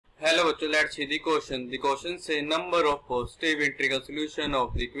Hello bachcho, let's see the question. The question say number of positive integral solution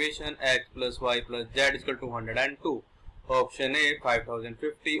of the equation x plus y plus z is equal to 102. Option A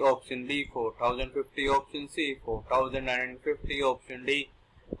 5050, option B 4050, option C 4950, option D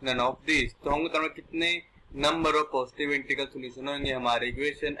none of these. तो हम बताओ कितने number of positive integral solution होंगे हमारे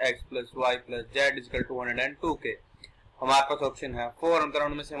equation x plus y plus z is equal to 102 के. हमारे पास option है 4. हम बताओ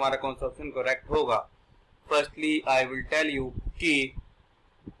उनमें से हमारा कौन सा ऑप्शन करेक्ट होगा. Firstly I will tell you की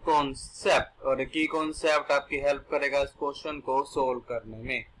कॉन्सेप्ट, और की कॉन्सेप्ट आपकी हेल्प करेगा इस क्वेश्चन को सोल्व करने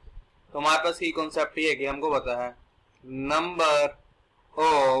में. तो हमारे पास की कॉन्सेप्ट ये है कि हमको पता है number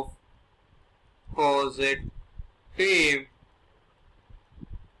of positive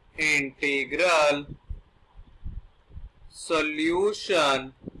integral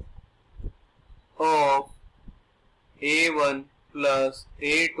solution of a1 plus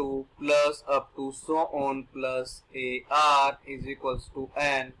a2 plus up to so on plus ar is equals to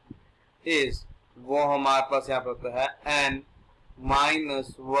n is वो हमारे पास यहाँ पर होता है n minus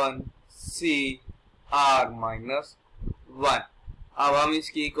 1 c r minus 1. अब हम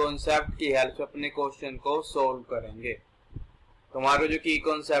इसकी कॉन्सेप्ट की हेल्प से अपने क्वेश्चन को सोल्व करेंगे. तो हमारे जो की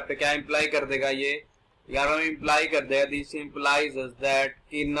कॉन्सेप्ट है क्या इंप्लाई कर देगा, ये यार हम इंप्लाई कर देगा दिस इंप्लाइज दैट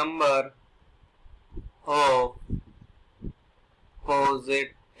की number of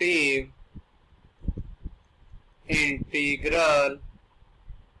positive integral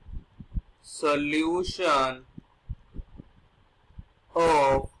solution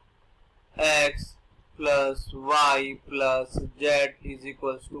of x plus y plus z is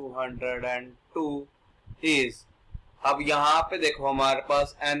equals to 102 is. अब यहाँ पे देखो हमारे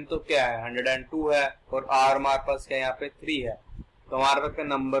पास n तो क्या है 102 है और r हमारे पास क्या है यहाँ पे 3 है. तो हमारे पास का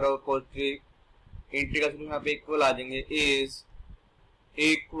number of positive integral solution यहाँ पे इक्वल आ जाएंगे इज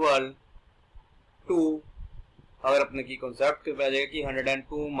इक्वल टू, अगर अपने की कॉन्सेप्ट के आ जाएगा कि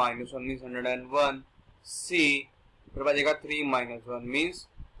 102 माइनस 1 मीन्स 101 सी, फिर आ जाएगा 3 minus 1 means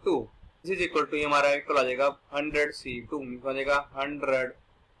 2. This is equal to हमारा इक्वल आ जाएगा 100 सी 2 मीन्स आ जाएगा 100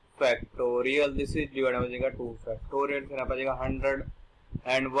 फैक्टोरियल. दिस इज डिवाइड हो जाएगा 2 फैक्टोरियल, फिर आप आ जाएगा 100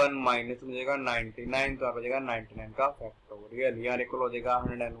 एंड 1 माइनस हो जाएगा 99, तो आप आ जाएगा 99 का फैक्टोरियल. यहाँ इक्वल हो जाएगा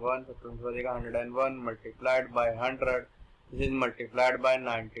 101 फैक्टोरियल हो जाएगा 101 multiplied by 100. This is multiplied by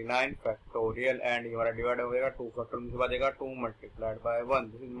 99 factorial and ये हमारा डिवाइड हो जाएगा 2 फैक्टोरियल से बचेगा 2 multiplied by 1.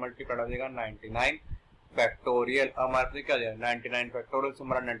 This is multiplied हो जाएगा 99 factorial. हमारे पास क्या जाएगा 99 factorial से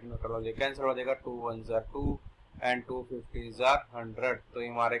हमारा 19 फैक्टोरियल हो जाएगा, कैंसिल हो जाएगा 2 1s are 2 and 2 50s are 100. तो ये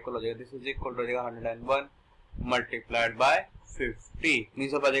हमारा इक्वल हो जाएगा दिस इज इक्वल हो जाएगा 101 multiplied by 50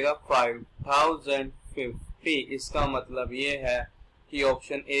 मींस हो जाएगा 5050. इसका मतलब ये है कि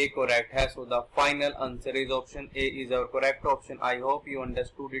ऑप्शन ए करेक्ट है. So the final answer is option A is our correct option. I hope you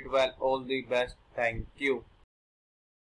understood it well. All the best. Thank you.